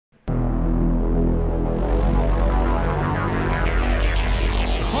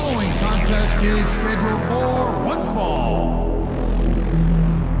match is scheduled for one fall.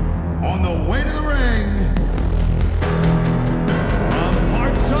 On the way to the ring, from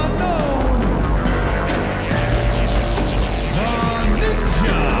parts unknown, the Ninja.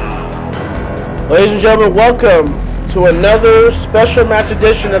 Ladies and gentlemen, welcome to another special match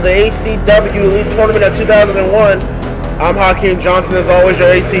edition of the ACW Elite Tournament of 2001. I'm Hakeem Johnson, as always, your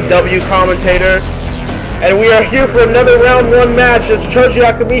ACW commentator. And we are here for another round one match. It's Choji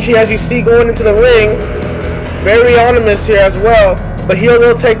Akimichi, as you see, going into the ring. Very anonymous here as well. But he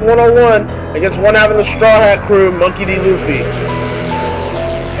will take one-on-one against one half of the Straw Hat Crew, Monkey D. Luffy.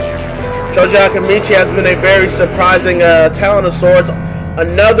 Choji Akimichi has been a very surprising talent of sorts.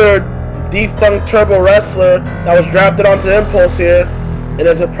 Another defunct Turbo wrestler that was drafted onto Impulse here, and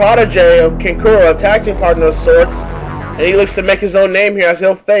is a protege of Kankuro, a tag team partner of sorts, and he looks to make his own name here as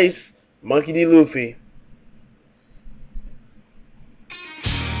he'll face Monkey D. Luffy.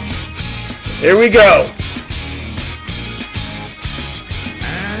 Here we go.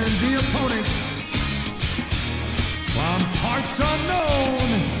 And the opponent, from parts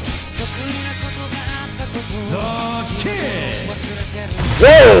unknown, the Kid.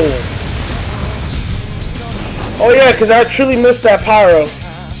 Whoa! Oh yeah, because I truly missed that pyro.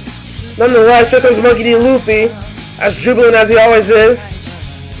 Nonetheless, here comes Monkey D. Luffy, as jubilant as he always is.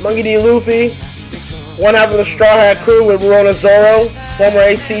 Monkey D. Luffy, one half of the Straw Hat Crew with Rona Zoro, former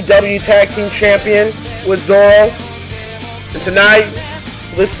ACW Tag Team Champion with Zoro. And tonight,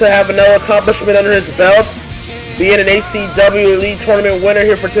 looks to have another accomplishment under his belt, being an ACW Elite Tournament winner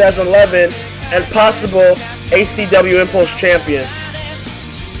here for 2011, and possible ACW Impulse Champion.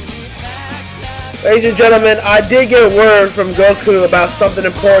 Ladies and gentlemen, I did get word from Goku about something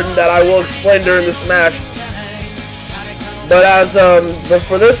important that I will explain during this match. But but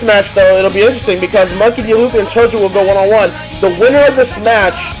for this match though, it'll be interesting because Monkey D. Luffy and Choji will go one-on-one. The winner of this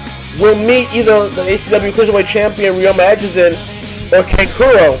match will meet either the ACW Cruiserweight Champion Ryoma Edgizin or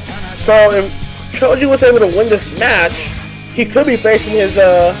Kankuro. So if Choji was able to win this match, he could be facing his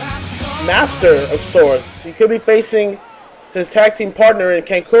master of sorts. He could be facing his tag team partner in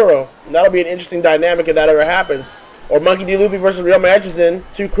Kankuro. And that'll be an interesting dynamic if that ever happens. Or Monkey D. Luffy versus Ryoma Edgizin,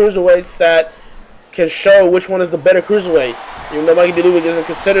 two cruiserweights that can show which one is the better cruiserweight. Even though Monkey D. Luffy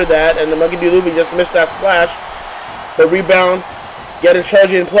doesn't consider that, and the Monkey D. Luffy just missed that splash. The rebound, getting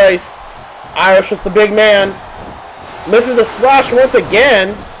Choji in place. Irish with the big man. Misses the splash once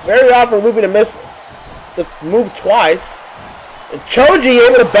again. Very odd for Luffy to miss the move twice. And Choji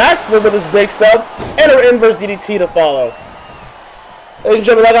able to backflip with his big stuff, and an inverse DDT to follow. Ladies and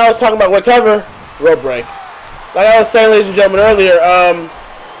gentlemen, like I was talking about, whatever, rope break. Like I was saying, ladies and gentlemen, earlier,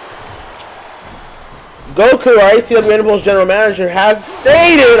 Goku, our ACW Impulse General Manager, has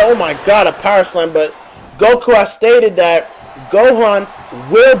stated, oh my god, a power slam, but Goku has stated that Gohan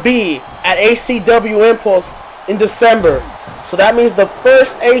will be at ACW Impulse in December. So that means the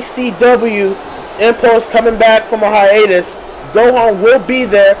first ACW Impulse coming back from a hiatus, Gohan will be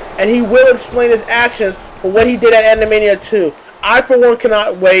there, and he will explain his actions for what he did at Animania 2. I, for one,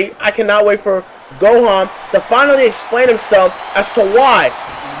 cannot wait. I cannot wait for Gohan to finally explain himself as to why.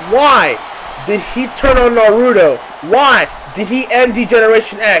 Why did he turn on Naruto? Why did he end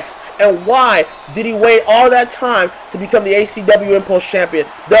Degeneration X? And why did he wait all that time to become the ACW Impulse Champion?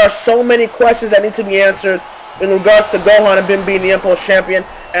 There are so many questions that need to be answered in regards to Gohan and him being the Impulse Champion,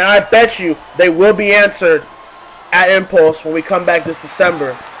 and I bet you they will be answered at Impulse when we come back this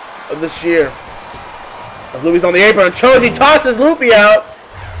December of this year. As Luffy's on the apron, Choji tosses Luffy out.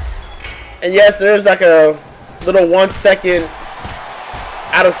 And yes, there's like a little 1 second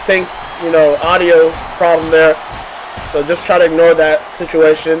out of sync, you know, audio problem there. So just try to ignore that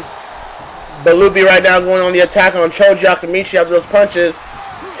situation. But Luffy right now going on the attack on Choji Akimichi after those punches.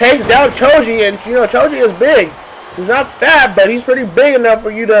 Takes down Choji, and you know, Choji is big. He's not fat, but he's pretty big enough for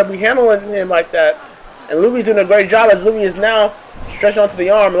you to be handling him like that. And Luffy's doing a great job as Luffy is now stretched onto the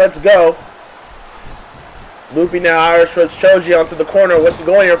arm. Let's go. Luffy now Irish puts Choji onto the corner. What's he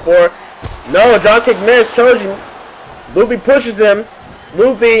going here for? No, drop kick missed. Choji. Luffy pushes him.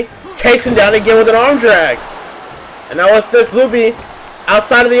 Luffy takes him down again with an arm drag. And now what's this? Luffy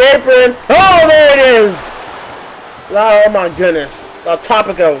outside of the apron. Oh, there it is. Oh my goodness.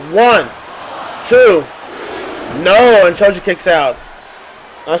 Topica. 1, 2. No, and Choji kicks out.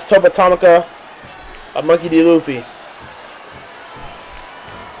 That's Topa Atomica of Monkey D. Luffy.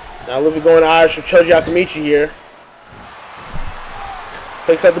 Now Luffy going to Irish for Choji Akimichi here.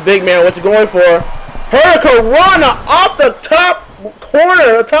 Picks up the big man. What's he going for? Hurricanrana off the top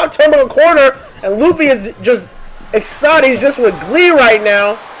corner, the top terminal corner, and Luffy is just excited. He's just with glee right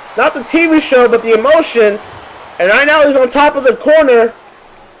now. Not the TV show, but the emotion. And right now he's on top of the corner.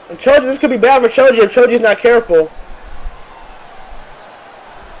 And Choji, this could be bad for Choji if Choji's not careful.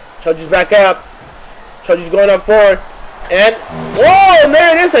 Choji's back up. Choji's going up forward. And, whoa, and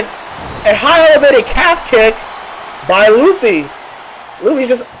there it is, a high elevated calf kick by Luffy. Luffy's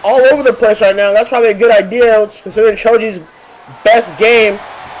just all over the place right now. That's probably a good idea, considering Choji's best game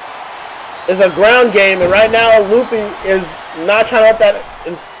is a ground game. And right now, Luffy is not trying to let that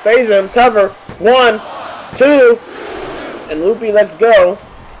phase him. Cover. 1, 2, and Luffy lets go.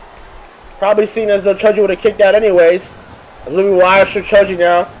 Probably seen as though Choji would have kicked out anyways. Luffy will Irish Choji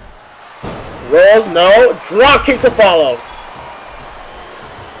now. Rolls, no. Drop kick to follow.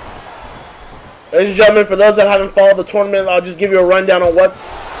 Ladies and gentlemen, for those that haven't followed the tournament, I'll just give you a rundown on what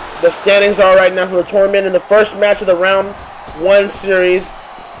the standings are right now for the tournament. In the first match of the round 1 series,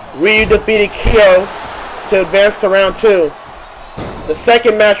 Ryu defeated Kyo to advance to round 2. The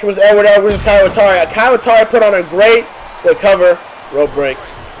second match was Edward versus Kaiwatari. Kaiwatari put on a great cover, rope break.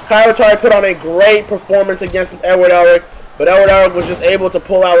 Kaiwatari put on a great performance against Edward Elric, but Edward Elric was just able to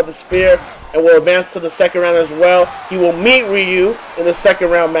pull out with the spear and will advance to the second round as well. He will meet Ryu in the second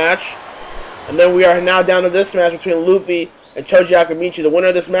round match. And then we are now down to this match between Luffy and Choji Akimichi. The winner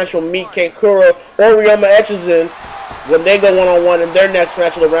of this match will meet Kankuro or Ryoma Echizen when they go one-on-one in their next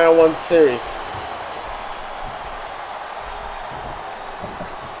match of the round 1 series.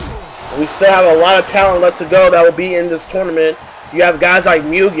 And we still have a lot of talent left to go that will be in this tournament. You have guys like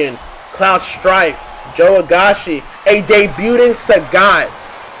Mugen, Cloud Strife, Joe Agashi, a debuting Sagat,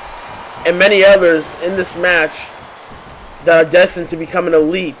 and many others in this match that are destined to become an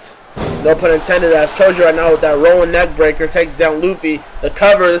elite. No pun intended, as Choji right now with that rolling neck breaker takes down Luffy. The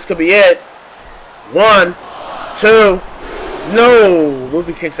cover, this could be it. 1, 2, no!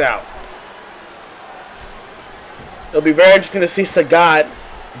 Luffy kicks out. It'll be very interesting to see Sagat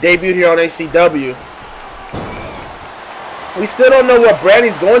debut here on ACW. We still don't know what brand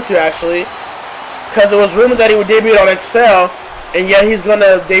he's going to actually, because it was rumored that he would debut on Excel, and yet he's going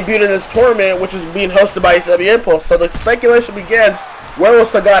to debut in this tournament, which is being hosted by ACW Impulse. So the speculation begins. Where will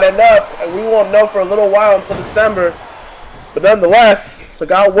Sagat end up? And we won't know for a little while until December. But nonetheless,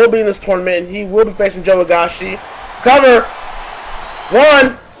 Sagat will be in this tournament, and he will be facing Joe Agashi. Cover.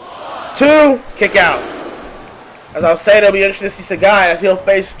 1, 2, kick out. As I was saying, it'll be interesting to see Sagat as he'll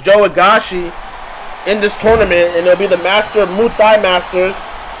face Joe Agashi in this tournament, and it'll be the master of Muay Thai masters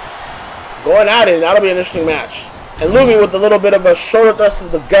going at it. That'll be an interesting match. And Luffy with a little bit of a shoulder thrust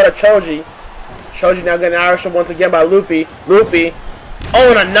of the gut of Choji. Choji now getting Irish once again by Luffy. Luffy.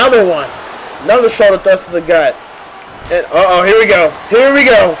 Oh, and another one. Another shoulder thrust to the gut. And, uh-oh, here we go. Here we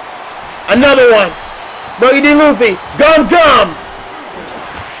go. Another one. Boogie D. Luffy. Gum gum.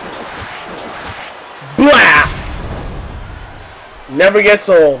 Blah. Never gets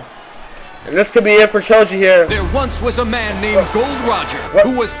old. And this could be it for Choji here. There once was a man named Gold Roger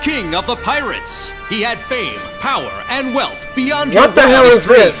who was king of the pirates. He had fame, power, and wealth beyond your wildest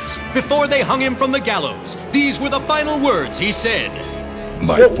dreams. Before they hung him from the gallows, these were the final words he said.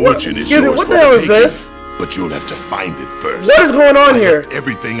 My fortune is yours for the taking, but you'll have to find it first. What is going on here?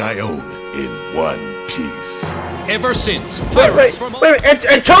 Everything I own in one piece. Ever since, pirates from wait, and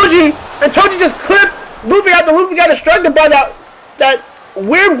Choji just clipped Luffy after Luffy got distracted by that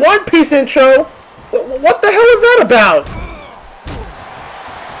weird One Piece intro. What the hell is that about?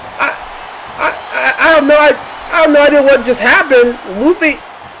 I have no idea what just happened. Luffy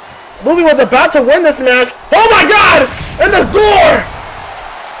was about to win this match. Oh my God! And the gore!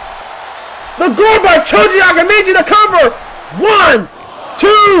 The gore by Choji Akimichi to cover. 1,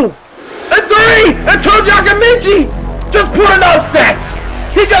 2, and 3! And Choji Akimichi just put an upset.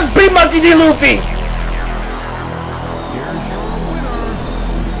 He just beat Monkey D. Luffy.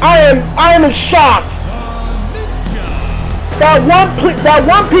 I am in shock. That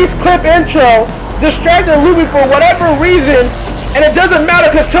One Piece clip intro distracted Luffy for whatever reason, and it doesn't matter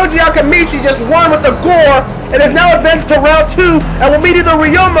because Choji Akimichi just won with the gore and is now advanced to round 2 and will meet either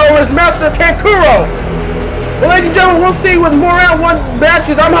Ryoma or his master Kankuro. Well, ladies and gentlemen, we'll see with more round 1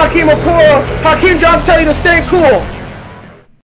 matches. I'm Hakeem Okura. Hakeem Johnson telling you to stay cool.